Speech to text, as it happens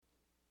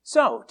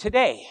So,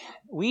 today,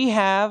 we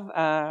have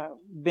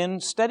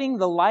been studying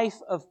the life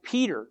of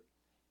Peter,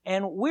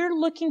 and we're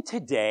looking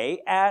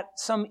today at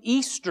some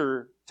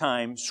Easter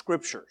time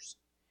scriptures.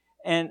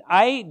 And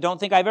I don't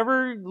think I've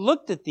ever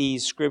looked at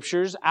these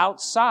scriptures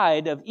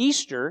outside of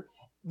Easter,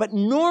 but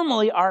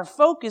normally our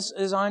focus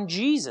is on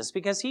Jesus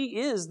because He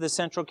is the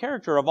central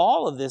character of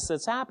all of this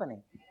that's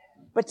happening.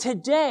 But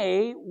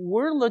today,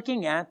 we're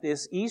looking at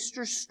this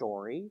Easter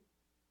story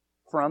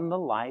from the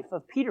life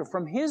of Peter,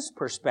 from his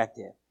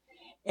perspective.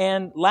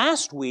 And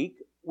last week,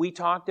 we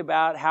talked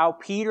about how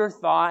Peter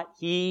thought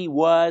he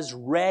was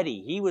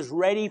ready. He was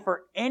ready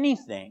for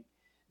anything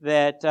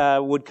that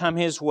would come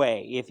his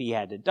way. If he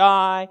had to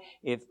die,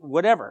 if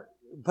whatever,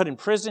 put in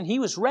prison, he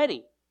was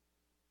ready.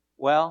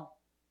 Well,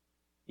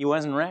 he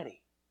wasn't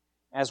ready.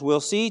 As we'll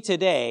see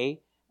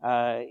today,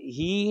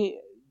 he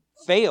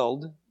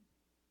failed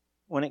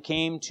when it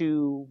came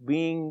to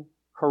being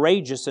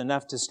courageous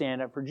enough to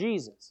stand up for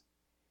Jesus.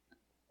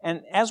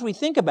 And as we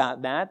think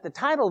about that, the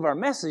title of our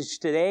message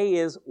today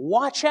is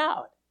Watch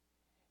Out.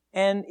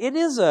 And it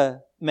is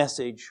a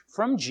message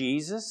from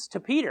Jesus to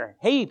Peter.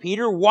 Hey,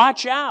 Peter,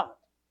 watch out.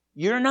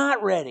 You're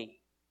not ready.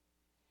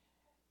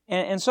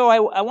 And so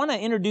I want to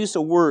introduce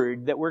a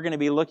word that we're going to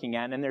be looking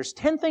at. And there's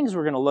 10 things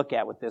we're going to look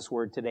at with this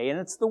word today.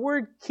 And it's the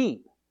word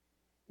keep.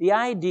 The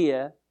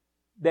idea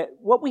that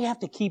what we have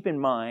to keep in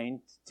mind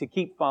to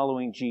keep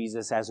following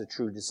Jesus as a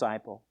true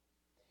disciple.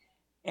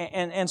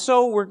 And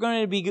so we're going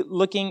to be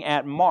looking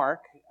at Mark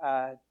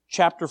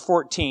chapter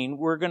 14.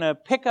 We're going to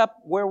pick up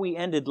where we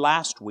ended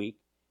last week.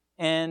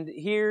 And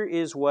here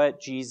is what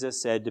Jesus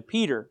said to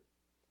Peter.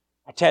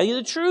 I tell you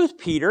the truth,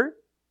 Peter,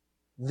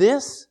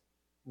 this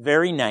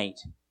very night,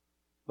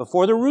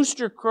 before the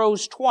rooster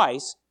crows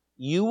twice,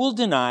 you will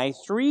deny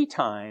 3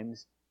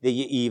 times that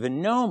you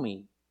even know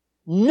me.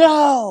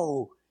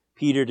 No,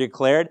 Peter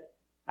declared.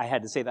 I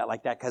had to say that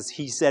like that because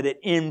he said it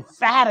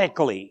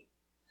emphatically.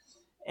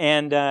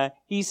 And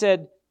he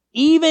said,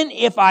 even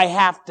if I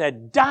have to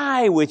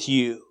die with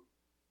you,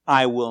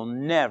 I will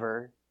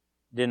never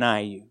deny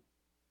you.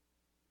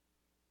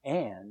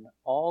 And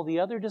all the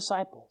other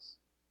disciples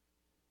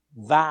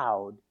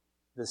vowed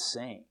the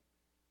same.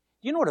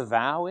 Do you know what a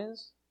vow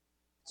is?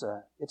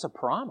 It's a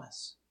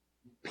promise.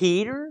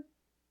 Peter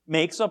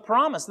makes a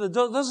promise.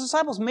 Those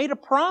disciples made a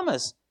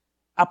promise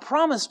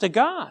to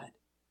God.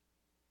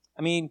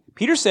 I mean,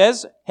 Peter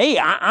says, hey,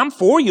 I'm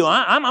for you.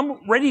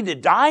 I'm ready to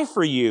die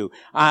for you.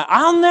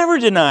 I'll never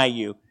deny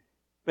you.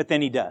 But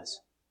then he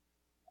does.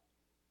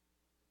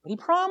 But he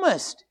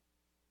promised.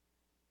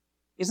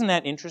 Isn't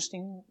that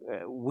interesting?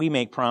 We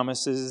make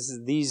promises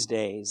these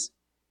days.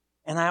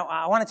 And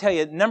I want to tell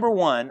you, number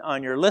 1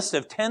 on your list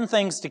of 10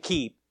 things to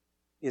keep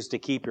is to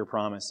keep your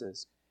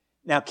promises.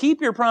 Now, keep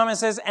your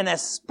promises and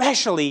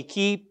especially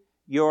keep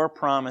your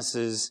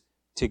promises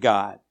to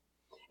God.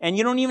 And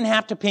you don't even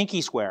have to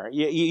pinky swear.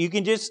 You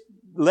can just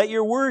let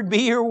your word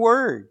be your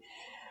word.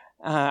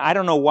 I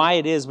don't know why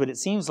it is, but it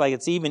seems like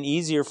it's even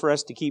easier for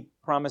us to keep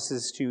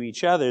promises to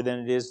each other than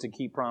it is to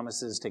keep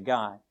promises to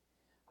God.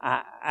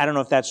 I don't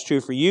know if that's true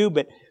for you,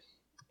 but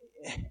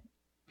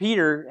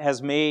Peter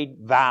has made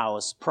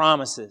vows,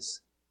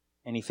 promises,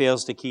 and he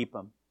fails to keep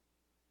them.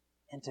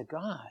 And to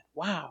God,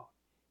 wow.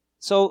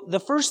 So the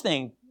first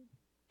thing,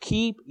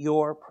 keep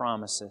your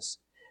promises.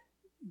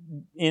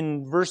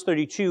 In verse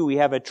 32, we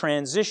have a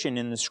transition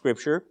in the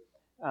Scripture.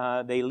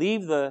 They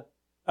leave the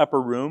upper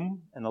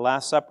room and the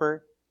Last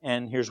Supper,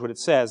 and here's what it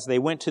says. They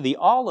went to the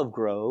olive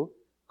grove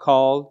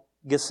called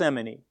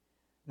Gethsemane.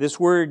 This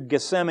word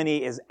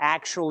Gethsemane is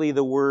actually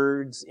the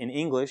words in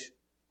English,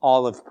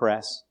 olive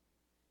press.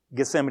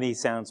 Gethsemane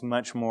sounds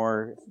much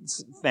more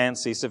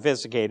fancy,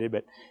 sophisticated,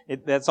 but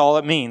that's all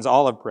it means,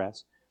 olive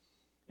press.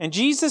 And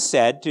Jesus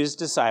said to His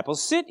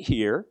disciples, sit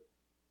here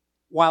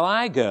while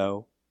I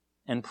go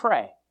and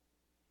pray.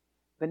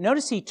 But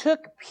notice He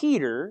took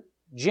Peter,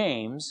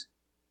 James,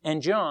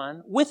 and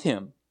John with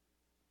Him.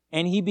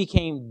 And He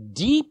became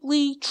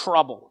deeply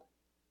troubled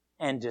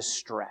and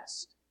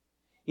distressed.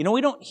 You know,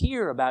 we don't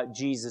hear about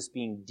Jesus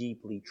being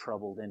deeply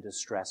troubled and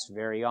distressed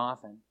very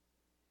often.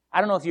 I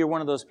don't know if you're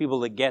one of those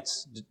people that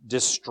gets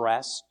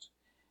distressed.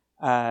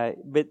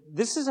 But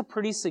this is a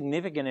pretty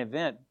significant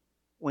event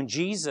when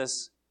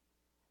Jesus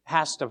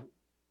has to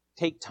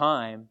take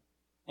time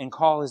and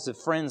call His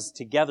friends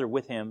together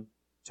with Him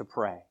to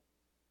pray.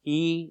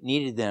 He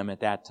needed them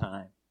at that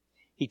time.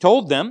 He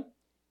told them,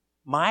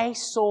 my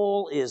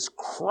soul is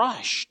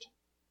crushed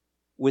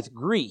with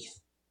grief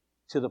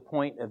to the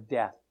point of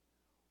death.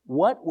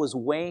 What was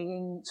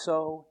weighing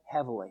so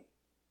heavily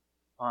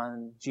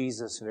on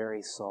Jesus'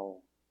 very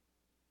soul?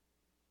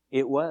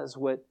 It was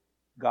what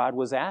God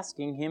was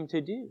asking Him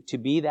to do, to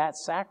be that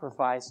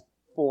sacrifice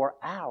for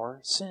our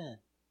sin.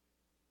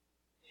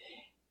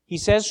 He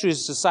says to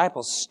His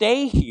disciples,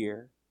 stay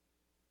here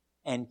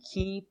and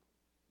keep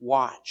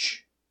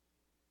watch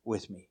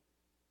with me.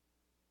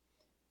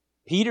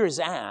 Peter is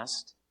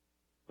asked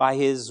by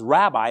his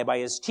rabbi, by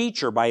his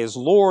teacher, by his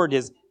Lord,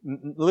 his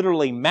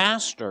literally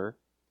master,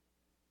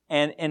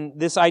 and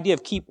this idea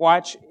of keep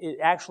watch, it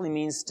actually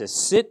means to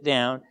sit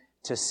down,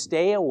 to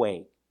stay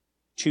awake,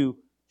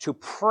 to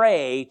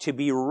pray, to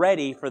be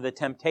ready for the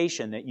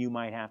temptation that you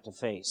might have to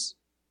face.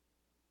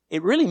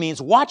 It really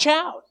means watch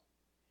out.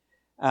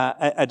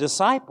 A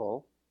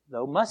disciple,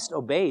 though, must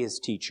obey his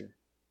teacher.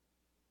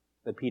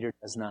 But Peter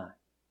does not.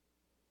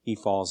 He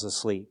falls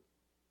asleep.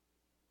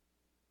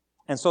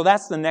 And so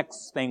that's the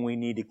next thing we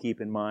need to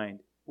keep in mind.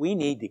 We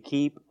need to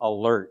keep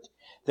alert.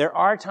 There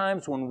are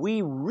times when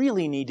we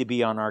really need to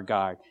be on our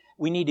guard.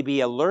 We need to be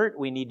alert.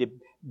 We need to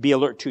be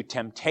alert to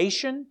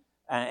temptation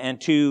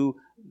and to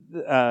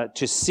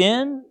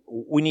sin.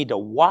 We need to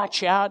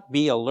watch out,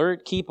 be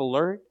alert, keep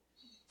alert.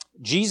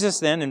 Jesus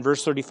then, in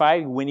verse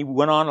 35, when he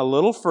went on a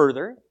little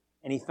further,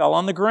 and he fell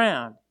on the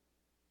ground,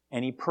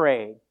 and he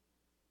prayed,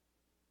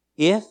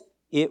 if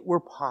it were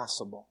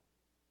possible,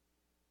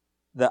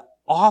 the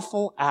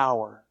awful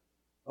hour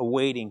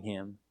awaiting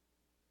him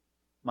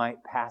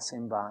might pass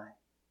him by.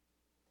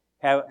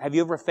 Have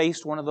you ever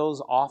faced one of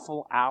those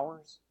awful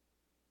hours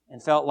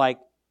and felt like,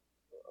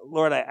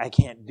 Lord, I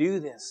can't do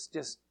this.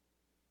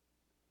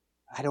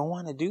 I don't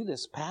want to do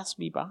this. Pass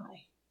me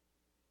by.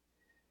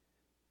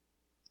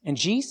 And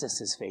Jesus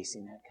is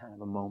facing that kind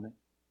of a moment.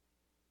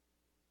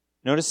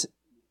 Notice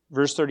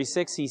verse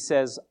 36, he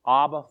says,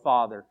 Abba,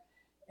 Father.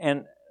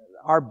 And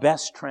our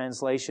best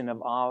translation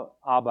of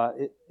Abba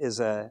is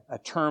a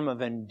term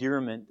of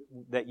endearment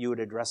that you would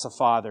address a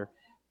father.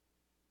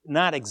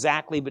 Not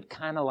exactly, but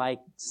kind of like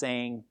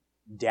saying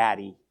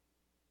daddy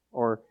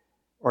or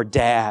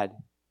dad.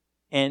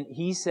 And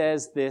he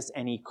says this,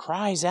 and he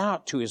cries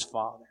out to his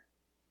Father.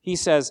 He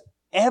says,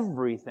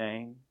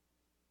 everything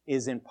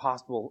is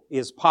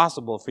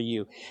possible for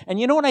you. And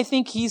you know what I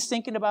think he's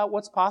thinking about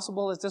what's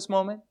possible at this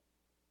moment?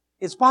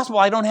 It's possible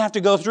I don't have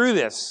to go through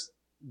this,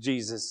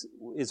 Jesus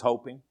is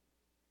hoping.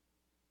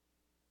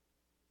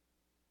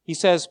 He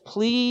says,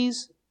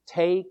 please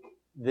take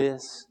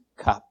this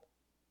cup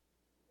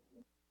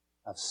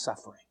of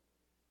suffering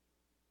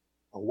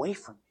away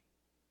from me.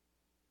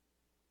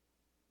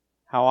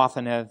 How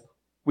often have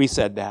we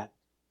said that?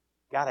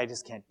 God, I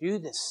just can't do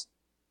this.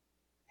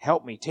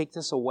 Help me, take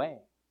this away.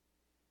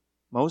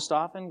 Most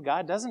often,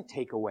 God doesn't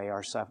take away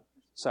our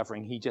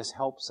suffering. He just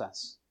helps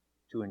us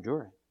to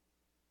endure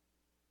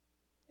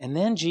it. And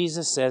then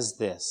Jesus says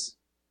this,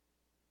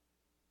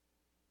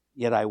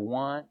 yet I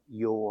want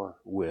your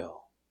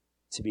will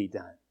to be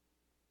done,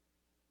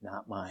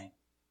 not mine.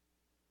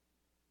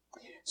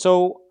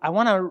 So I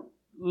want to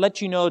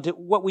let you know that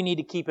what we need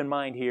to keep in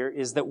mind here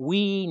is that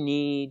we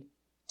need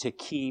to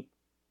keep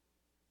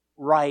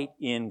right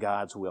in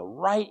God's will,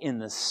 right in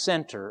the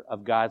center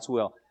of God's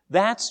will.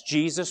 That's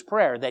Jesus'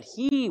 prayer, that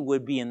he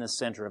would be in the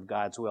center of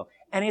God's will.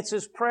 And it's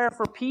his prayer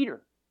for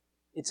Peter.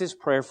 It's his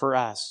prayer for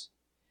us.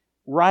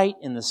 Right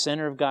in the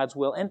center of God's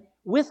will. And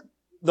with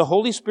the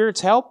Holy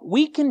Spirit's help,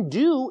 we can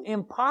do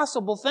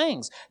impossible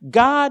things.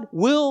 God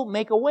will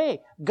make a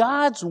way.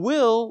 God's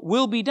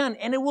will be done.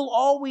 And it will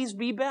always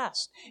be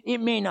best. It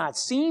may not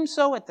seem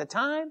so at the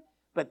time,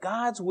 but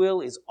God's will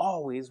is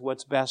always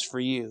what's best for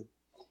you.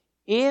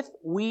 If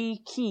we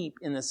keep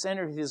in the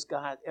center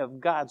of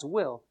God's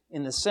will,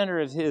 in the center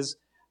of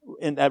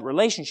in that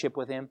relationship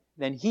with him,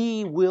 then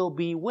he will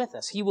be with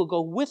us. He will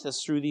go with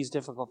us through these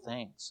difficult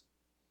things.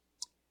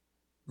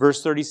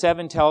 Verse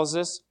 37 tells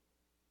us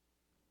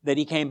that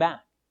he came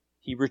back.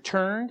 He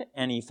returned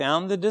and he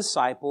found the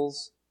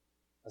disciples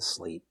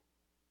asleep.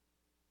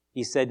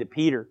 He said to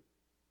Peter,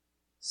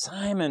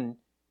 Simon,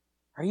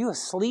 are you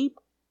asleep?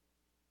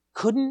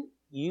 Couldn't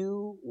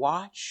you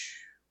watch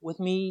with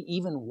me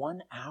even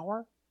 1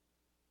 hour?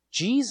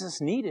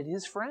 Jesus needed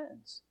his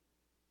friends.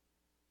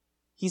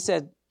 He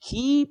said,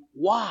 keep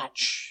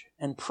watch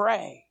and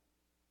pray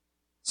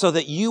so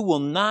that you will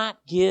not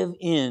give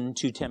in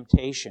to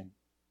temptation.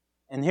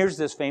 And here's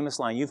this famous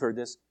line. You've heard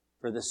this.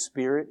 For the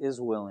spirit is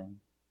willing,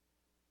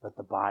 but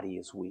the body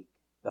is weak.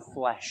 The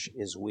flesh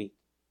is weak.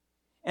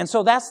 And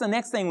so that's the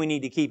next thing we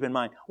need to keep in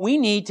mind. We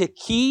need to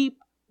keep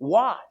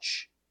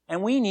watch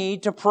and we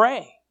need to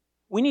pray.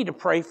 We need to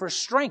pray for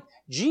strength.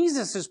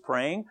 Jesus is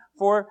praying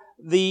for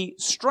the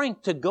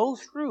strength to go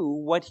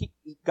through what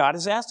God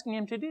is asking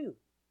him to do,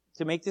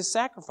 to make this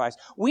sacrifice.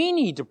 We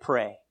need to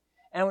pray.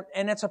 And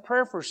it's a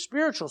prayer for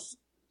spiritual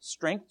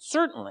strength,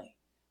 certainly,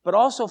 but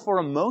also for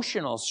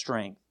emotional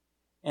strength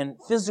and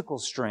physical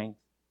strength,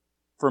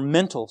 for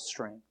mental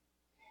strength.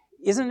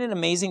 Isn't it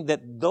amazing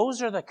that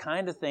those are the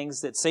kind of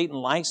things that Satan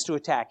likes to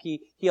attack?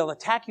 He'll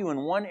attack you in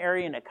one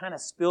area and it kind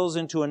of spills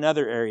into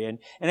another area.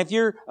 And if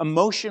you're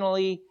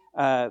emotionally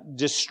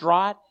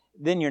distraught,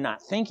 then you're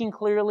not thinking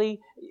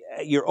clearly.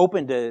 You're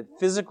open to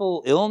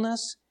physical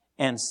illness,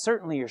 and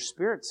certainly your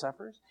spirit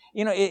suffers.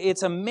 You know,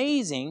 it's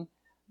amazing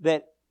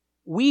that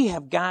we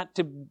have got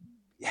to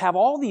have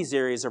all these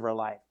areas of our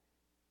life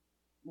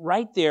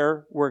right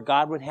there where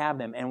God would have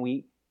them, and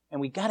we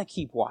got to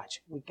keep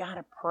watch. We got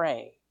to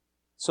pray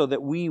so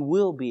that we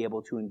will be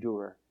able to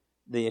endure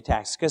the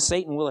attacks, because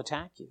Satan will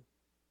attack you.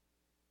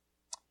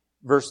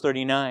 Verse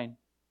 39,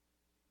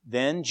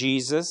 then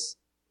Jesus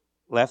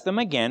left them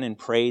again and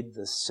prayed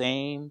the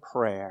same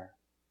prayer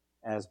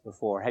as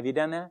before. Have you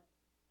done that?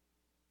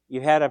 You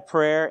had a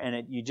prayer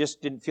and you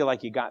just didn't feel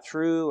like you got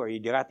through or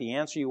you got the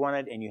answer you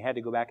wanted and you had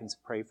to go back and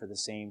pray for the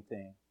same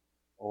thing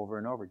over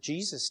and over.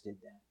 Jesus did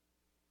that.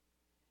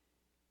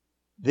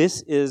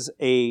 This is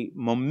a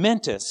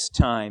momentous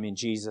time in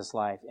Jesus'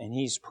 life, and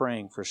He's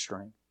praying for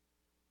strength.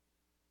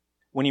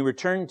 When He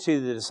returned to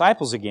the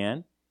disciples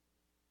again,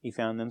 He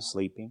found them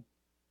sleeping,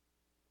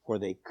 for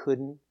they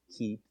couldn't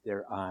keep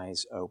their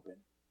eyes open.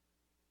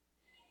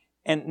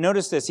 And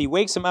notice this, He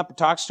wakes them up and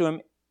talks to them,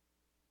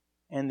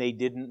 and they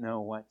didn't know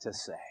what to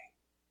say.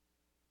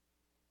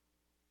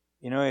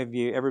 You know, have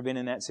you ever been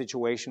in that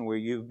situation where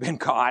you've been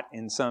caught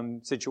in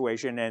some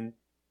situation and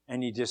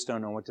you just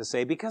don't know what to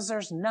say? Because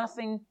there's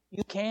nothing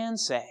you can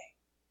say.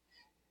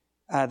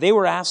 They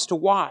were asked to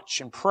watch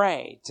and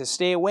pray, to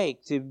stay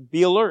awake, to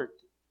be alert.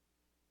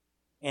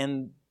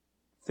 And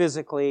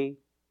physically,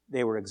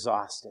 they were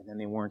exhausted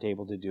and they weren't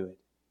able to do it.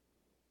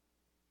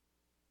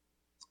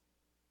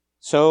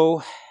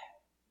 So,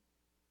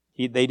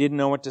 they didn't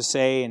know what to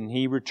say, and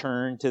He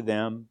returned to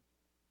them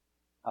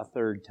a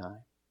third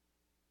time.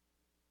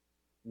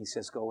 And He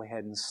says, go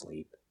ahead and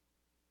sleep.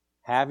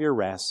 Have your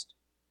rest.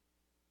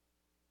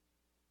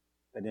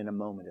 But in a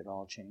moment, it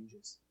all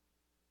changes.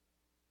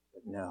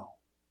 But no,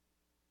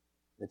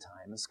 the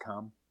time has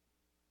come.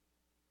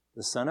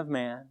 The Son of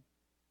Man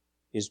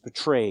is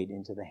betrayed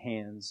into the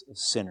hands of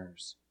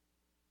sinners.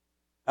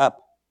 Up.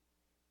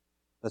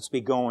 Let's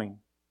be going.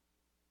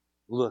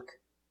 Look,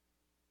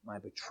 my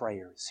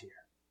betrayer is here.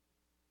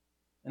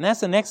 And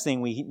that's the next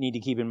thing we need to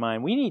keep in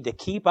mind. We need to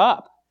keep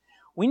up.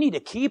 We need to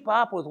keep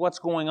up with what's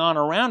going on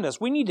around us.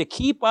 We need to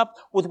keep up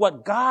with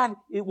what God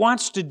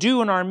wants to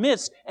do in our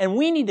midst. And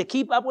we need to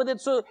keep up with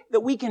it so that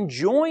we can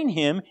join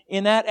Him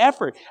in that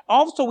effort.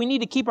 Also, we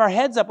need to keep our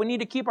heads up. We need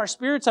to keep our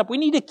spirits up. We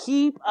need to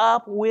keep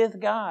up with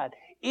God.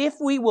 If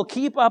we will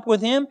keep up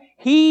with Him,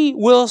 He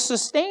will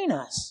sustain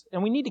us.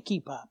 And we need to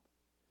keep up.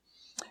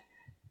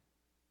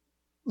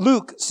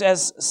 Luke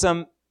says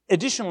some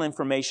additional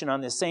information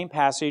on this same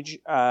passage,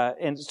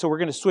 and so we're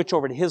going to switch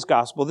over to his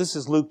gospel. This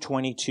is Luke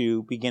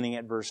 22, beginning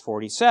at verse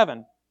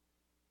 47.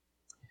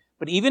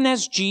 But even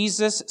as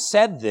Jesus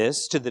said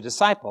this to the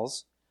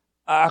disciples,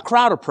 a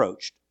crowd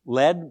approached,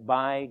 led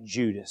by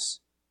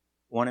Judas,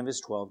 one of His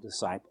 12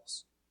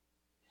 disciples.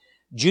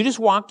 Judas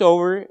walked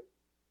over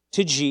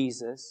to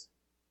Jesus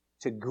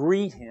to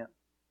greet Him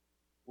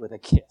with a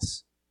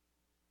kiss.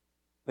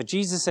 But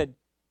Jesus said,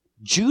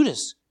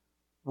 Judas,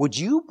 would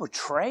you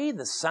betray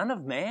the Son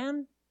of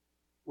Man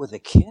with a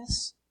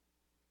kiss?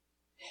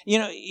 You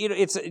know,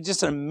 it's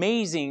just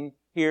amazing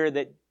here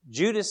that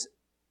Judas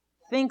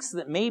thinks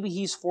that maybe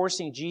he's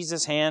forcing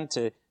Jesus' hand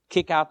to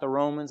kick out the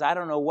Romans. I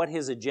don't know what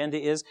his agenda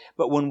is.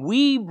 But when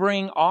we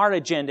bring our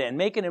agenda and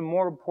make it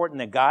more important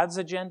than God's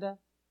agenda,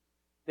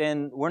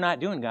 then we're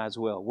not doing God's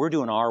will. We're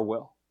doing our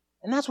will.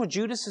 And that's what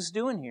Judas is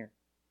doing here.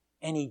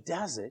 And he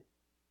does it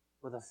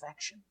with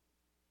affection.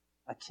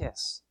 A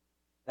kiss.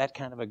 That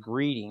kind of a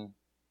greeting.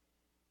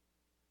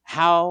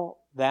 How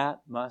that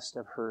must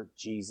have hurt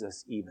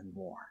Jesus even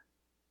more.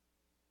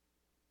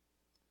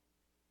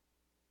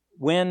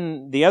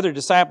 When the other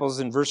disciples,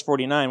 in verse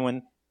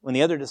 49, when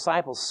the other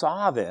disciples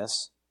saw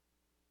this,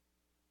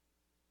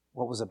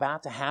 what was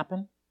about to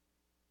happen,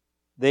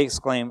 they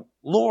exclaimed,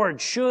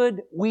 Lord,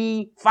 should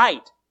we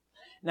fight?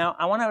 Now,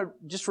 I want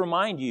to just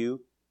remind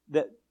you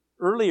that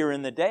earlier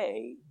in the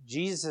day,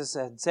 Jesus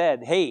had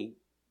said, hey,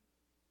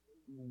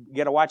 you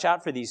got to watch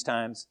out for these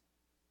times.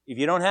 If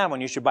you don't have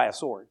one, you should buy a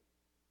sword.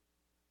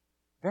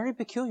 Very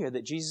peculiar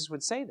that Jesus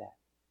would say that.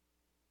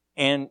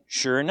 And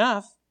sure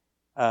enough,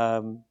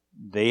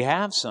 they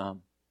have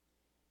some.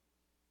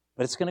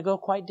 But it's going to go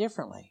quite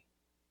differently.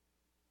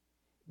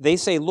 They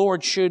say,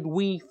 Lord, should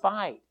we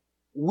fight?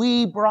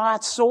 We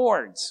brought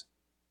swords.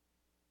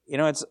 You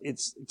know,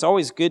 it's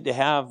always good to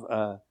have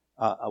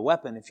a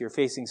weapon if you're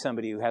facing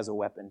somebody who has a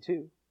weapon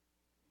too.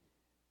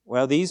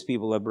 Well, these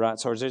people have brought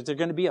swords. Is there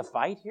going to be a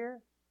fight here?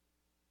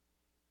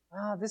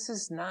 Well, this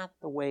is not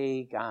the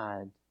way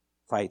God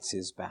fights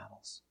His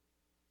battles.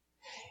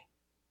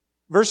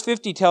 Verse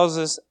 50 tells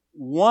us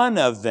one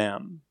of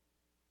them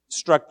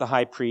struck the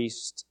high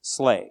priest's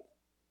slave.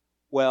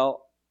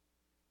 Well,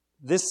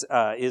 this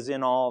is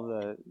in all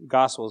the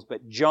Gospels,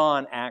 but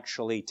John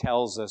actually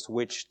tells us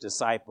which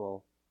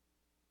disciple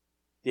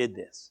did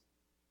this.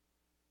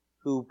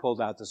 Who pulled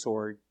out the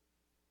sword?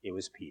 It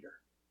was Peter.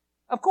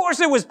 Of course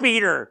it was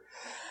Peter!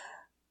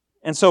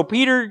 And so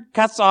Peter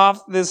cuts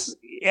off this,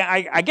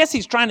 I guess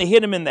he's trying to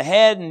hit him in the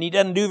head, and he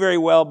doesn't do very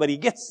well, but he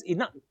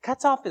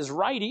cuts off his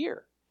right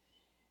ear.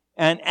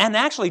 And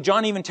actually,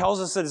 John even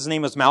tells us that his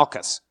name was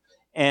Malchus.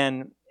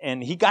 And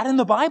he got in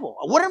the Bible.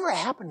 Whatever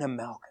happened to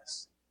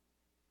Malchus?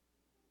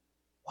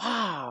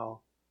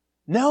 Wow.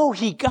 No,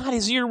 he got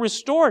his ear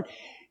restored.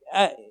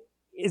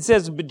 It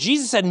says, but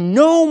Jesus said,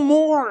 no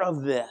more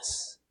of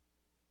this.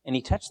 And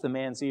He touched the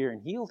man's ear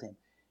and healed him.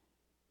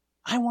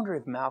 I wonder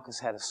if Malchus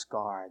had a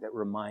scar that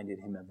reminded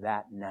him of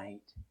that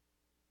night.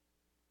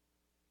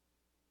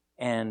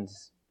 And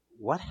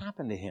what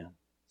happened to him?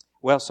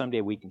 Well,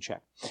 someday we can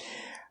check.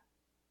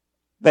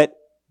 But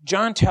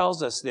John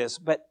tells us this,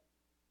 but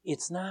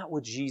it's not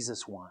what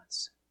Jesus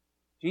wants.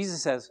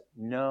 Jesus says,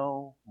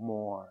 no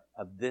more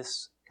of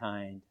this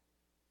kind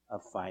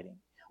of fighting.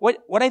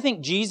 What I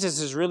think Jesus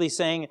is really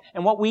saying,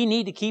 and what we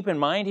need to keep in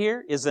mind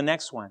here, is the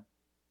next one,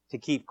 to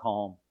keep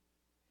calm.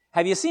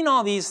 Have you seen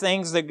all these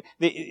things?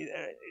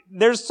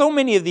 There's so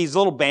many of these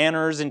little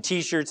banners and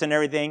T-shirts and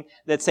everything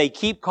that say,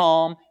 keep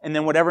calm, and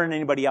then whatever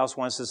anybody else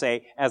wants to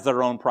say as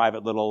their own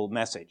private little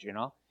message, You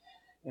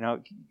know,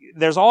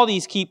 there's all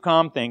these keep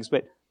calm things,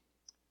 but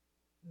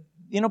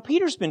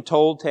Peter's been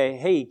told to,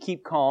 hey,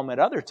 keep calm at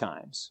other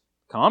times.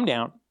 Calm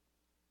down.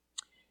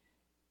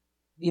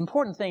 The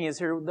important thing is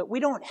here that we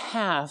don't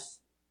have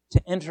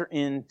to enter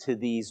into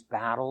these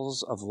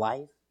battles of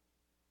life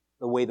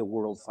the way the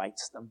world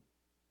fights them.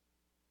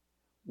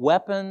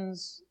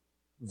 Weapons,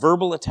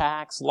 verbal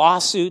attacks,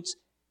 lawsuits,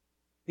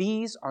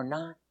 these are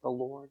not the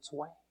Lord's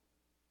way.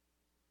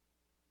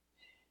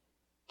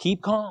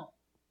 Keep calm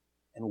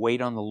and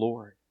wait on the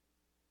Lord,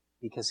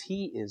 because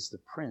He is the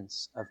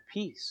Prince of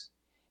Peace.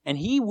 And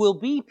He will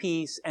be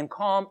peace and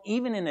calm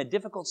even in a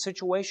difficult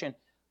situation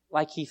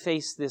like he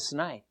faced this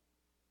night.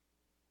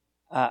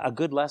 A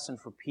good lesson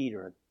for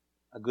Peter,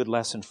 a good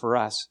lesson for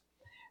us.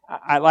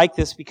 I like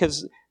this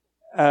because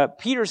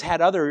Peter's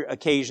had other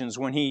occasions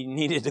when he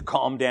needed to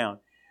calm down.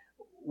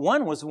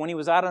 One was when he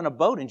was out on a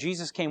boat and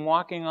Jesus came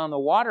walking on the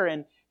water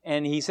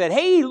and he said,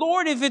 hey,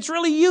 Lord, if it's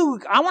really you,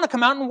 I want to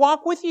come out and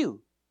walk with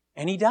you.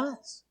 And he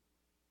does.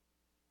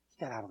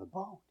 He got out of the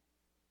boat.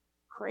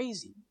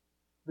 Crazy.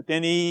 But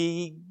then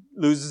he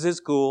loses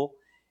his cool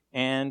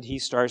and he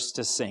starts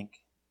to sink.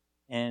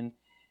 And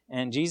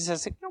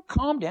Jesus said,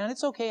 calm down.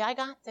 It's okay. I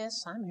got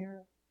this. I'm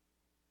here.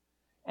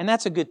 And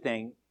that's a good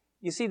thing.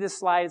 You see this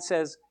slide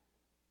says,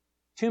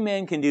 2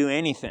 men can do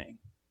anything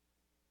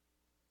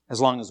as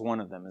long as one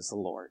of them is the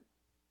Lord.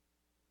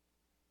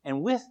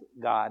 And with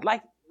God,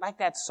 like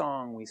that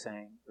song we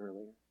sang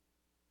earlier,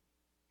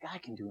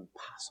 God can do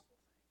impossible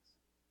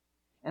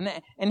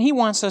things. And He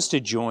wants us to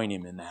join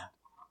Him in that.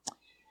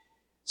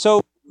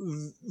 So,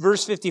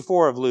 verse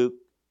 54 of Luke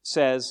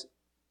says,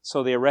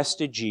 so they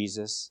arrested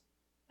Jesus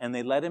and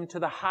they led Him to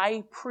the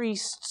high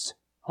priest's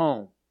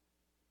home.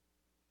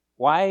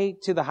 Why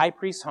to the high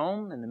priest's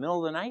home in the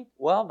middle of the night?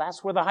 Well,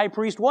 that's where the high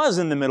priest was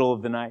in the middle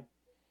of the night.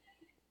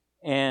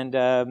 And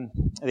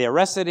they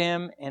arrested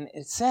Him, and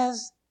it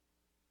says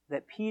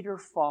that Peter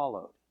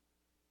followed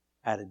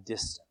at a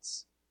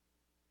distance.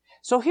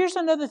 So here's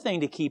another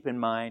thing to keep in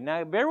mind.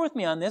 Now, bear with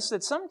me on this,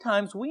 that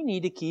sometimes we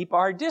need to keep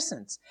our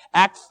distance.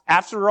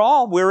 After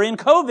all, we're in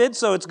COVID,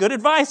 so it's good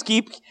advice.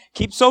 Keep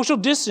social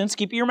distance,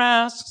 keep your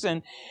masks.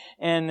 And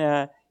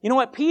you know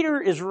what? Peter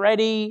is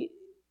ready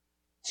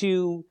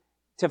to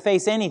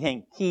face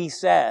anything he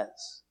says.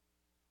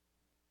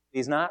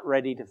 He's not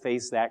ready to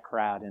face that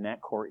crowd in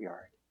that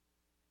courtyard.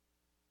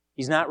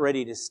 He's not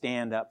ready to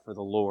stand up for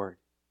the Lord,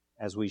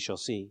 as we shall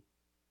see.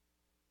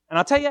 And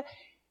I'll tell you,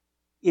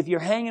 if you're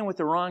hanging with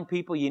the wrong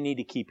people, you need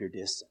to keep your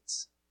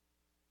distance.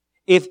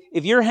 If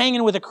you're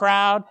hanging with a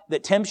crowd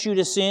that tempts you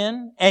to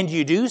sin, and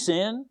you do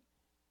sin,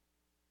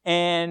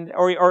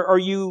 or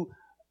you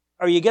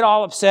get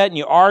all upset and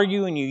you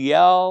argue and you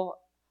yell,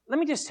 let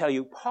me just tell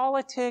you,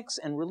 politics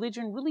and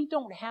religion really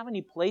don't have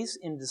any place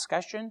in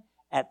discussion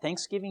at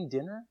Thanksgiving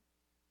dinner.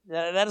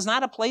 That is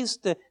not a place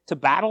to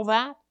battle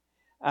that.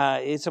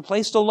 It's a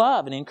place to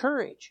love and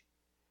encourage.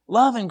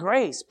 Love and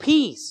grace,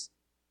 peace.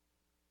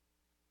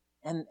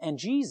 And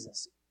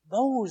Jesus,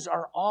 those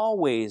are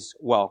always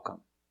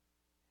welcome.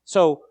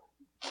 So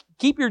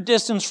keep your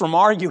distance from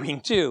arguing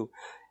too,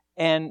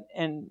 and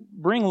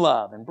bring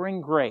love and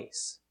bring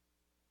grace.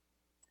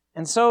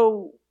 And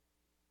so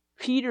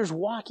Peter's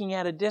walking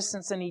at a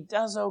distance, and he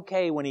does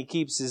okay when he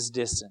keeps his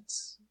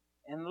distance.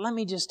 And let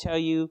me just tell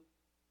you,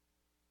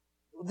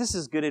 this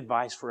is good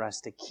advice for us,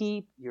 to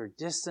keep your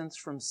distance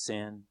from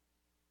sin.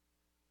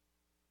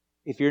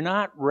 If you're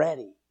not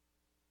ready,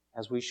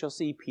 as we shall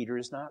see, Peter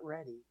is not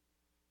ready,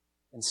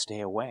 then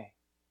stay away.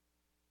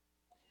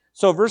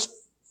 So verse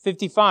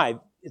 55,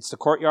 it's the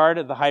courtyard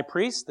of the high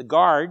priest. The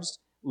guards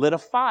lit a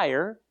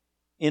fire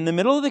in the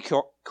middle of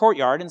the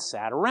courtyard and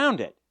sat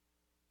around it.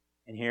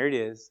 And here it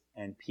is,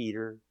 and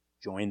Peter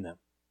joined them.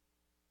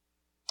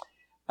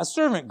 A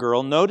servant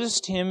girl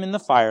noticed him in the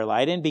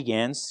firelight and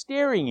began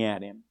staring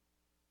at him.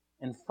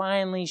 And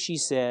finally she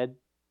said,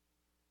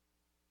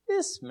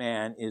 "This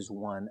man is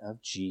one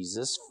of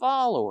Jesus'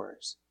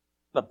 followers."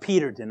 But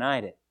Peter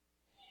denied it.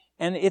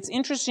 And it's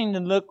interesting to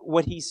look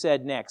what he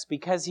said next,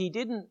 because he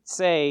didn't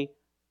say,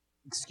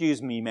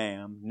 "Excuse me,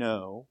 ma'am,"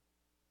 no.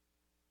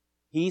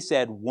 He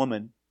said,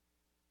 "woman,"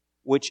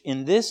 which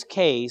in this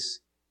case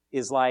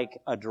is like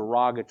a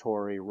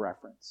derogatory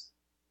reference.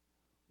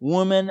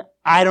 "Woman,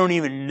 I don't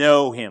even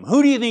know him.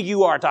 Who do you think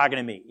you are talking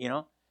to me?" You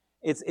know,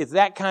 it's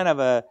that kind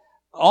of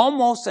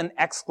almost an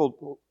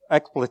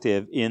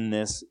expletive in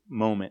this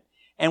moment.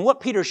 And what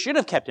Peter should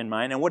have kept in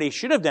mind, and what he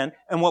should have done,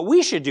 and what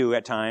we should do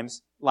at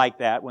times like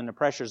that when the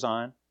pressure's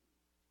on,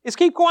 is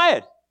keep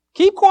quiet.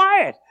 Keep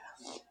quiet.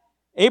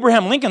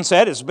 Abraham Lincoln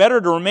said, "It's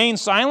better to remain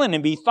silent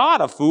and be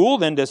thought a fool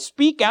than to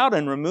speak out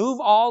and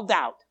remove all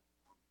doubt."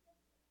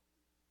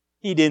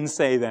 He didn't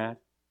say that.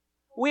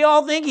 We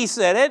all think he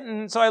said it,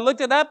 and so I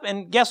looked it up,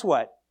 and guess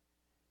what?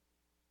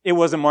 It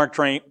wasn't Mark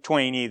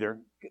Twain either.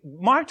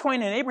 Mark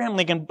Twain and Abraham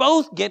Lincoln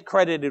both get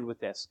credited with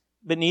this,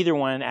 but neither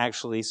one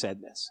actually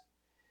said this.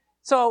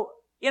 So,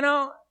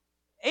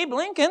 Abe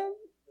Lincoln,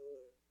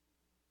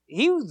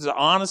 he was an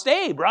honest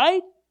Abe,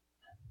 right?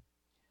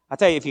 I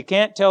tell you, if you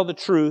can't tell the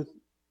truth,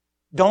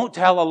 don't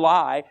tell a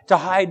lie to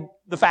hide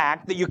the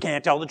fact that you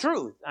can't tell the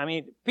truth. I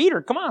mean,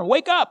 Peter, come on,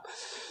 wake up.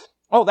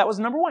 Oh, that was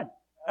number one.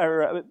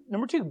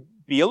 Number two,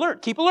 be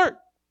alert, keep alert.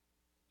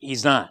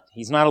 He's not.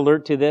 He's not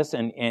alert to this,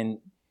 and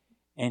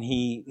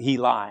he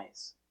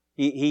lies.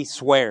 He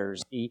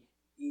swears. He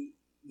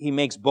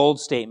makes bold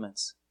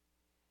statements.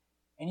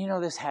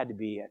 And this had to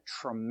be a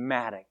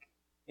traumatic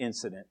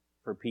incident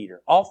for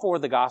Peter. All four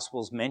of the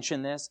Gospels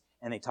mention this,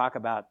 and they talk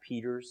about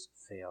Peter's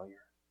failure.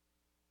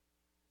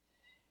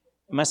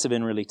 It must have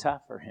been really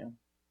tough for him.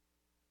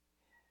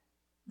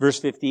 Verse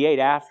 58,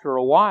 after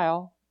a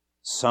while,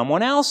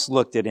 someone else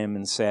looked at him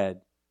and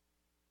said,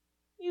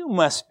 "You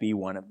must be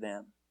one of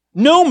them."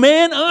 "No,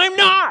 man, I'm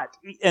not."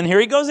 And here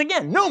he goes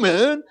again. "No,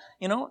 man,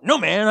 no,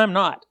 man, I'm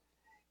not."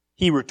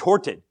 He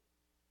retorted.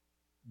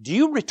 Do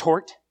you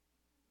retort?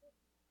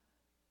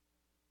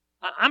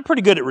 I'm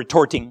pretty good at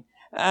retorting,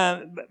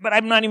 but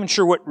I'm not even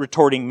sure what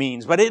retorting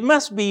means, but it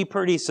must be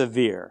pretty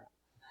severe.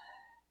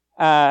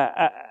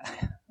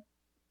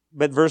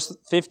 But verse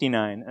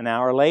 59, an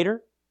hour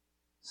later,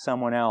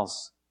 someone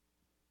else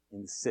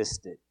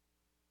insisted.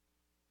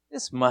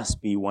 This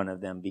must be one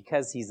of them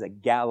because he's a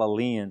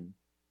Galilean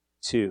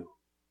too.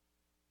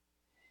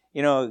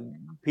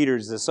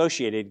 Peter's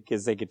associated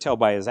because they could tell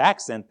by his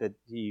accent that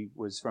he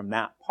was from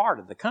that part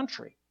of the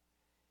country.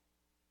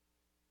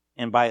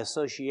 And by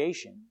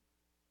association,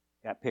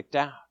 got picked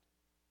out.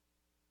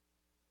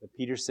 But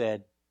Peter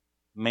said,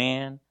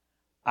 "Man,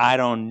 I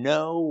don't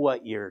know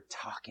what you're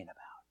talking about."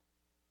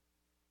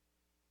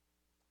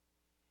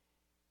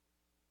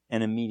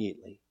 And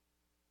immediately,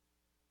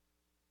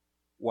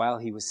 while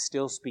he was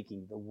still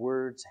speaking, the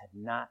words had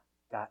not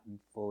gotten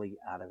fully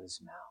out of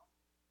his mouth.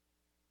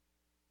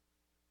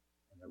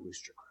 And the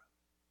rooster crowed.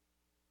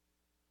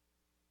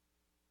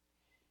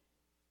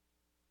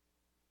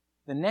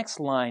 The next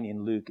line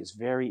in Luke is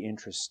very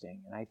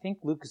interesting, and I think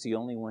Luke is the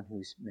only one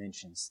who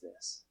mentions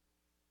this.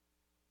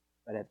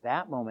 But at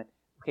that moment,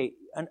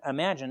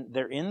 imagine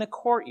they're in the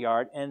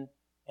courtyard, and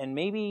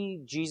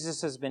maybe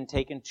Jesus has been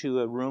taken to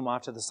a room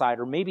off to the side,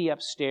 or maybe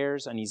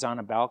upstairs, and he's on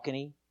a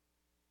balcony.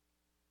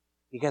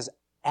 Because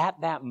at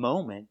that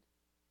moment,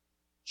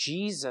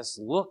 Jesus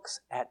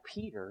looks at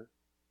Peter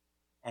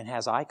and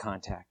has eye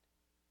contact.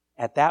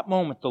 At that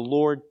moment, the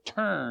Lord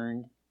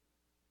turned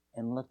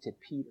and looked at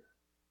Peter.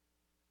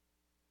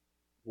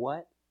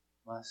 What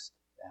must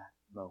that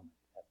moment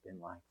have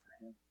been like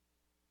for him?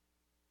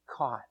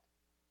 Caught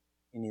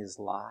in his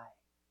lie,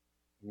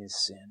 in his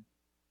sin.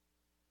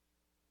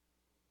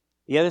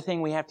 The other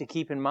thing we have to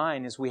keep in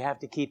mind is we have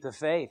to keep the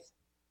faith.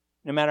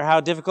 No matter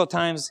how difficult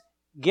times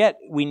get,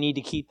 we need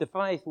to keep the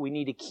faith. We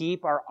need to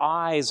keep our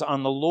eyes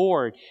on the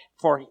Lord,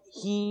 for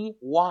He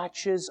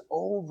watches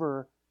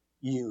over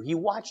you. He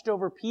watched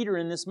over Peter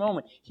in this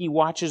moment. He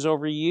watches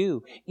over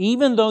you.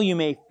 Even though you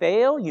may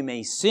fail, you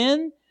may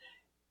sin,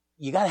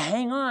 you got to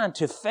hang on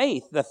to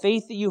faith, the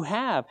faith that you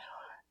have.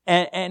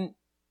 And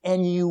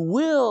you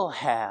will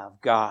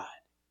have God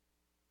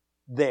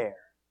there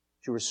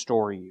to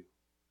restore you.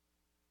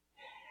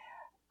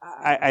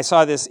 I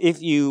saw this.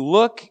 If you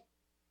look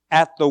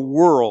at the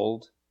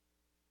world,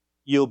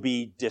 you'll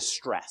be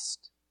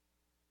distressed.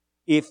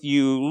 If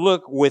you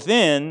look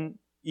within,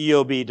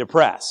 you'll be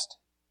depressed.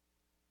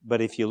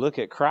 But if you look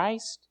at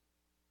Christ,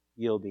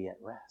 you'll be at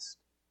rest.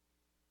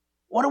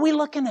 What are we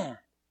looking at?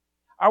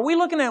 Are we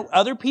looking at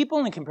other people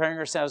and comparing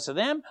ourselves to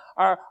them?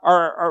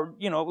 Or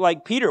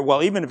like Peter,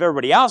 well, even if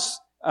everybody else,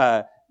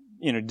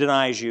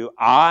 denies you,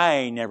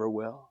 I never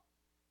will.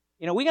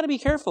 We got to be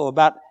careful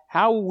about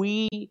how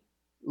we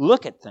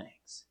look at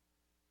things.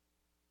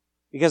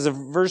 Because the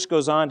verse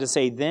goes on to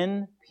say,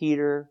 then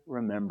Peter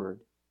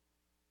remembered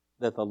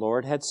that the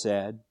Lord had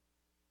said,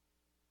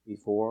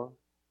 before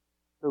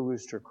the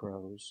rooster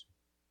crows,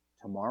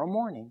 tomorrow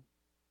morning,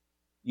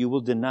 you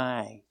will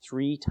deny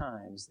 3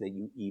 times that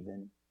you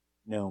even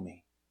know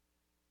me.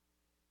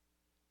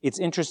 It's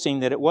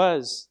interesting that it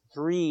was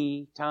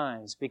 3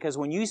 times, because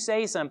when you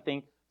say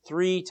something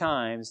 3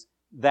 times,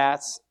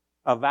 that's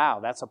a vow,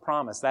 that's a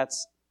promise,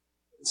 that's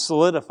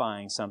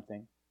solidifying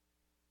something.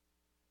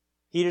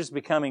 Peter's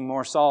becoming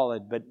more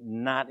solid, but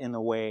not in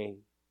the way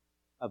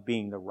of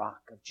being the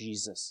rock of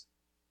Jesus.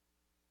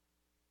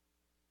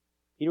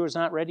 Peter was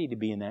not ready to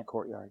be in that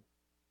courtyard.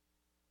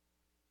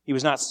 He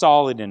was not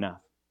solid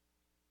enough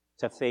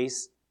to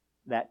face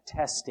that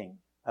testing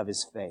of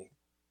his faith.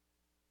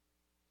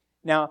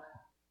 Now,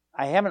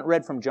 I haven't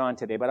read from John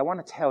today, but I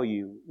want to tell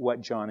you what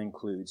John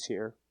includes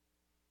here.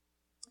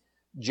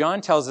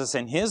 John tells us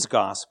in his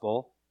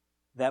gospel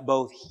that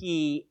both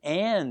he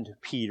and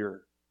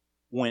Peter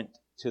went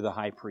to the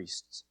high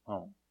priest's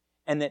home.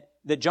 And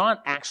that John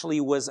actually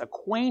was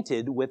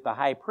acquainted with the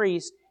high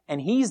priest,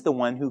 and he's the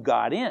one who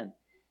got in.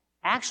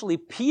 Actually,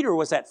 Peter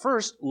was at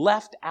first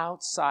left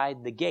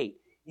outside the gate.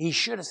 He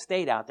should have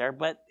stayed out there,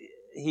 but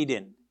he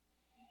didn't.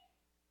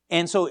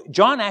 And so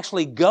John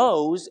actually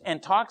goes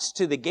and talks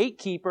to the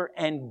gatekeeper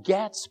and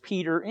gets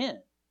Peter in.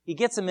 He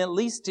gets him at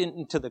least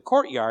into the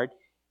courtyard,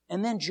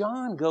 and then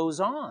John goes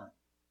on.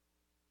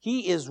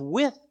 He is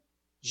with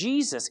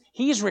Jesus.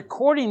 He's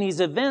recording these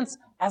events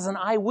as an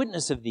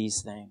eyewitness of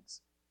these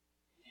things.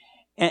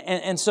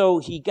 And so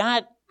he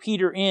got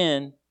Peter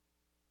in,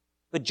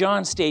 but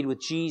John stayed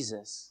with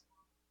Jesus.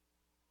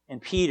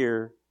 And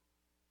Peter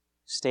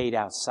stayed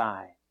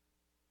outside.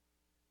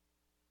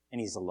 And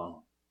he's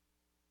alone.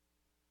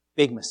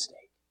 Big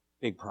mistake.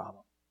 Big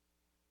problem.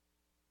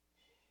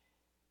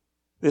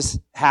 This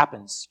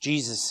happens.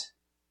 Jesus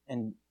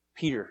and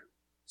Peter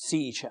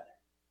see each other.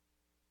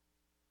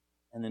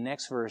 And the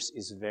next verse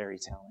is very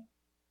telling.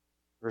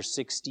 Verse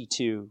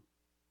 62.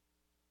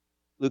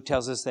 Luke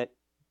tells us that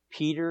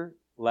Peter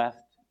left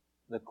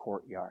the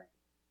courtyard,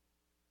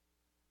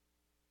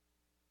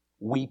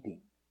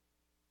 weeping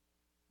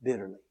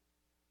bitterly.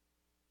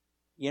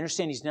 You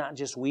understand he's not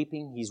just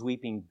weeping, he's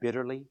weeping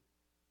bitterly.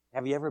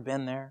 Have you ever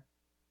been there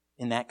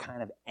in that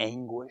kind of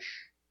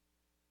anguish?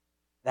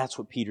 That's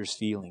what Peter's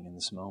feeling in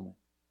this moment.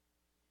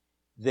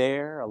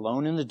 There,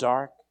 alone in the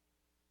dark,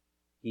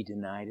 he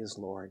denied his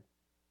Lord.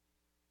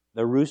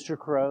 The rooster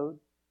crowed,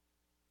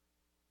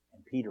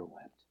 and Peter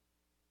wept.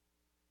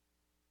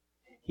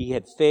 He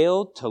had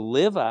failed to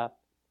live up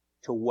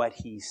to what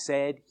he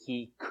said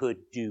he could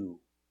do,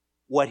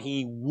 what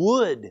he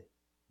would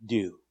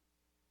do.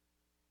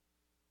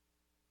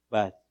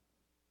 But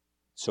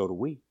so do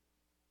we.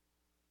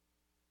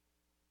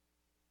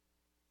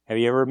 Have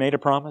you ever made a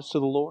promise to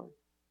the Lord?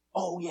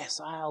 Oh, yes,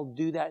 I'll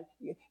do that.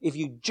 If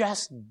you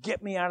just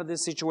get me out of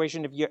this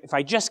situation, if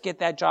I just get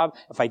that job,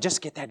 if I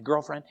just get that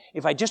girlfriend,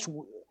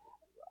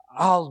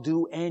 I'll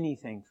do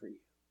anything for you.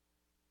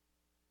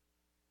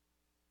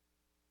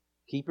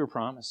 Keep your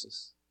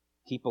promises.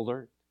 Keep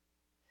alert.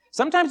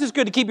 Sometimes it's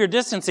good to keep your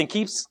distance and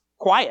keep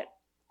quiet.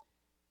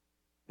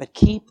 But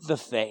keep the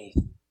faith.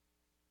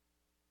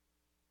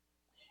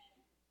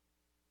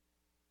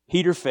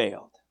 Peter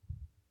failed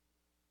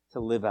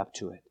to live up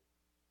to it.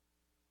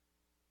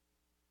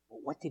 But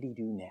what did he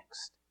do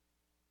next?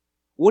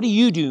 What do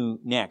you do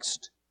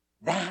next?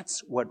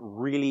 That's what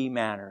really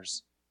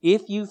matters.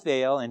 If you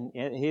fail, and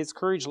his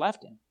courage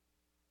left him,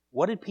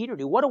 what did Peter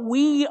do? What do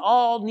we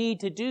all need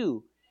to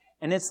do?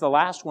 And it's the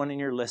last one in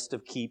your list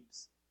of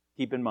keeps.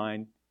 Keep in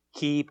mind,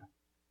 keep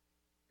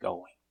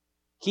going.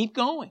 Keep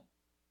going.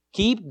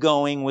 Keep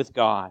going with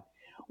God.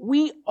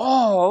 We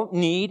all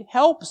need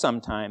help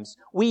sometimes.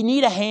 We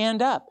need a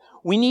hand up.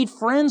 We need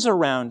friends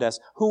around us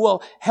who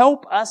will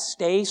help us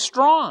stay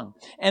strong.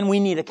 And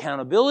we need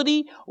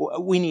accountability.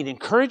 We need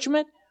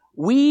encouragement.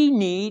 We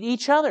need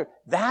each other.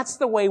 That's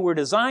the way we're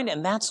designed,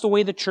 and that's the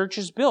way the church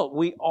is built.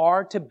 We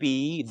are to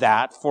be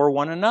that for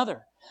one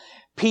another.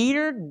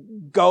 Peter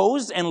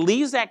goes and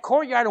leaves that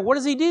courtyard, and what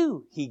does he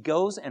do? He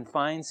goes and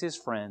finds his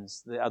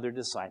friends, the other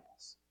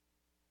disciples.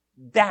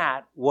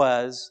 That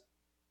was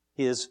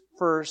his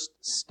first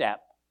step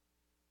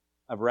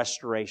of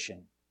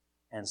restoration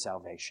and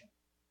salvation.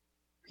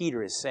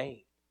 Peter is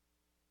saved.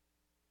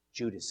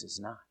 Judas is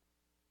not.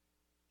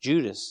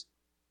 Judas,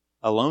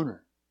 a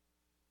loner.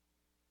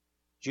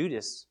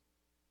 Judas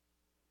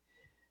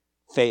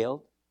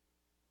failed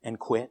and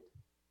quit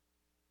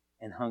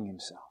and hung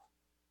himself.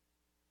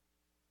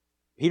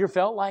 Peter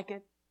felt like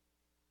it,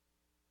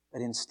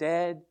 but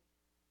instead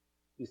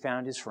he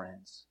found his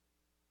friends.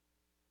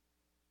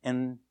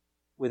 And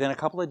within a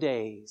couple of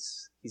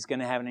days, he's going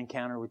to have an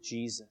encounter with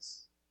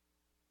Jesus.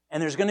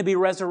 And there's going to be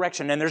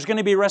resurrection, and there's going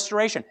to be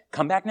restoration.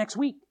 Come back next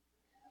week.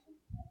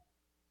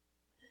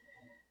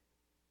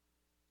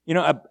 You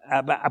know,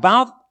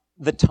 about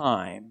the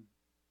time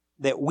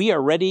that we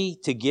are ready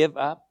to give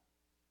up,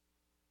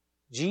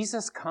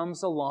 Jesus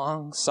comes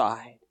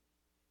alongside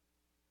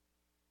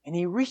and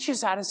he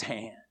reaches out his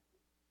hand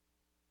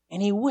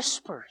and he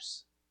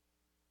whispers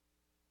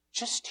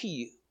just to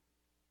you,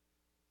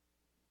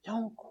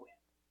 don't quit.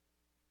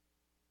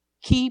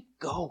 Keep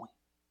going.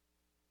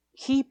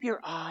 Keep your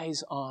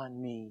eyes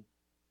on me.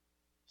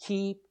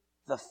 Keep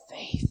the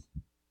faith.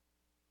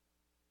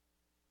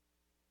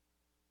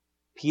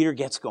 Peter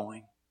gets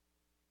going,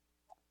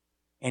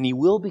 and he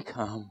will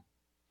become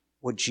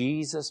what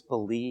Jesus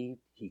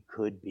believed he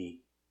could be.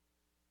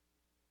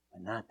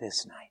 But not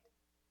this night.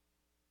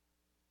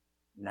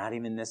 Not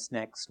even this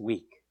next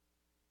week.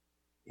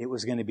 It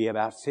was going to be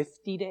about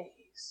 50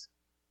 days.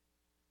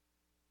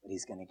 But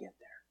he's going to get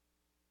there.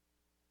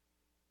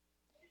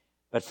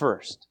 But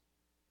first,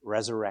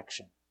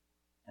 resurrection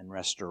and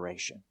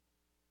restoration.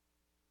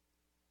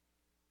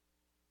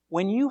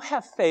 When you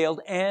have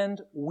failed,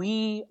 and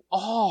we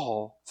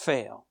all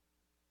fail,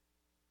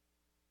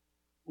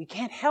 we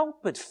can't help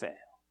but fail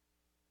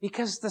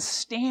because the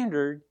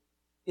standard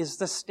is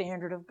the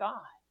standard of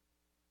God.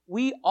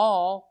 We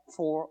all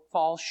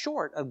fall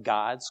short of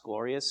God's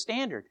glorious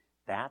standard.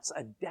 That's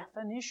a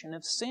definition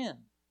of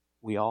sin.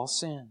 We all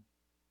sin.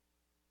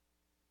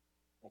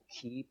 But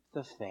keep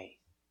the faith.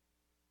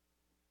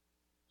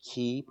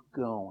 keep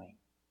going.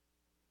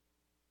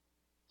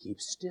 Keep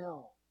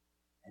still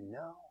and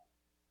know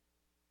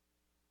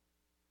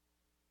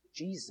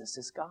Jesus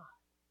is God.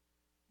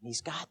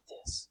 He's got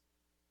this.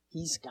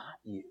 He's got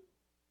you.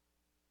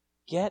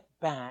 Get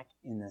back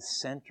in the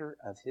center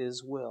of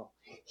His will.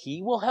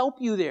 He will help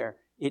you there.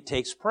 It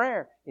takes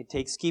prayer. It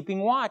takes keeping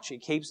watch.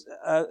 It takes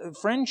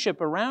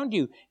friendship around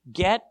you.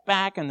 Get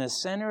back in the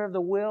center of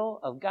the will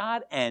of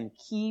God and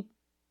keep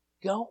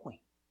going.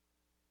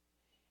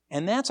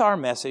 And that's our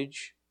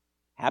message.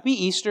 Happy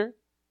Easter.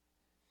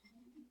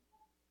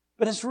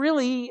 But it's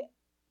really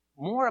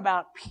more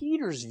about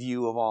Peter's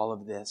view of all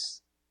of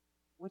this,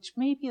 which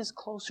maybe is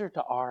closer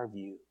to our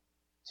view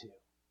too.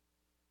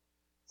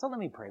 So let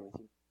me pray with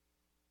you.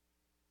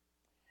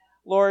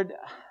 Lord,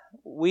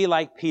 we,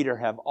 like Peter,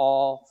 have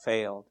all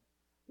failed.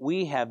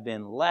 We have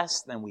been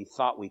less than we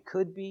thought we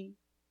could be.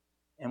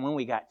 And when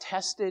we got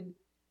tested,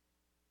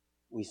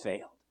 we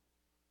failed.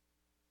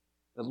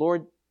 But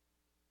Lord,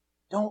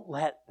 don't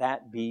let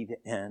that be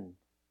the end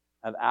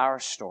of our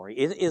story.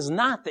 It is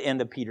not the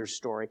end of Peter's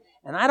story,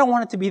 and I don't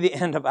want it to be the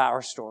end of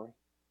our story.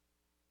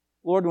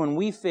 Lord, when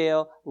we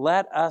fail,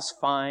 let us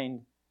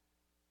find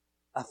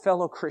a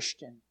fellow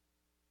Christian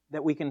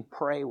that we can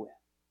pray with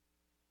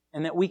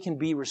and that we can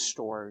be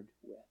restored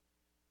with.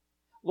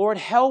 Lord,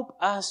 help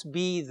us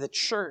be the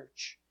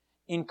church,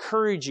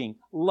 encouraging,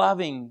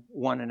 loving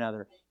one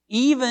another,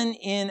 even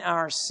in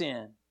our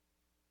sin.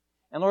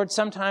 And Lord,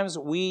 sometimes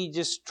we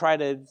just try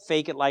to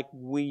fake it like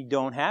we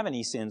don't have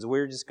any sins.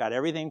 We've just got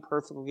everything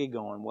perfectly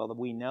going. Well,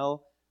 we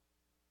know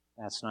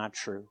that's not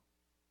true.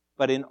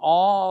 But in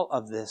all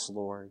of this,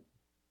 Lord,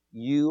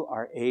 You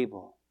are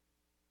able,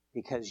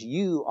 because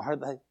You are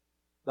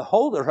the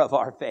holder of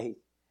our faith.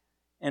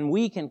 And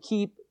we can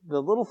keep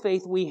the little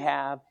faith we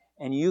have,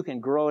 and You can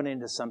grow it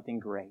into something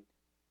great.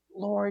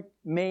 Lord,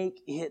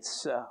 make it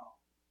so.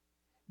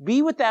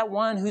 Be with that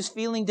one who's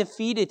feeling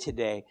defeated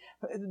today.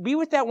 Be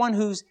with that one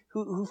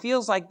who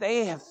feels like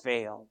they have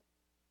failed.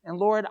 And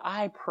Lord,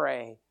 I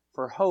pray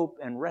for hope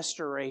and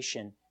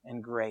restoration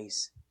and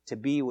grace to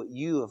be what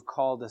You have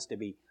called us to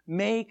be.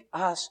 Make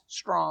us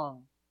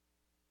strong,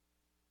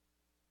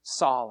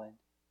 solid,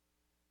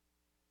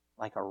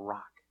 like a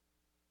rock.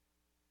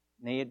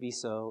 May it be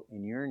so.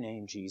 In Your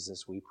name,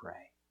 Jesus, we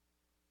pray.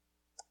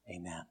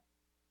 Amen.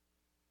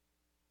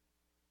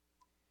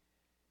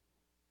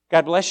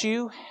 God bless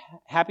you.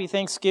 Happy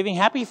Thanksgiving.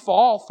 Happy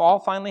fall.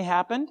 Fall finally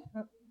happened.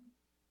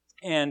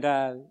 And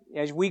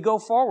as we go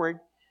forward,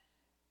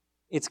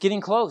 it's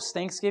getting close.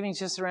 Thanksgiving's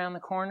just around the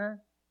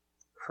corner.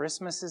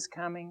 Christmas is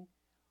coming.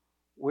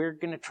 We're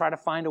going to try to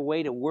find a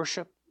way to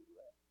worship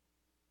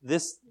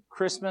this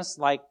Christmas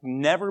like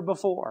never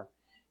before.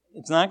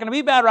 It's not going to be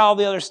about all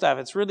the other stuff.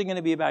 It's really going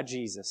to be about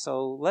Jesus.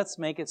 So let's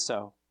make it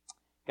so.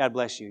 God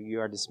bless you.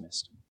 You are dismissed.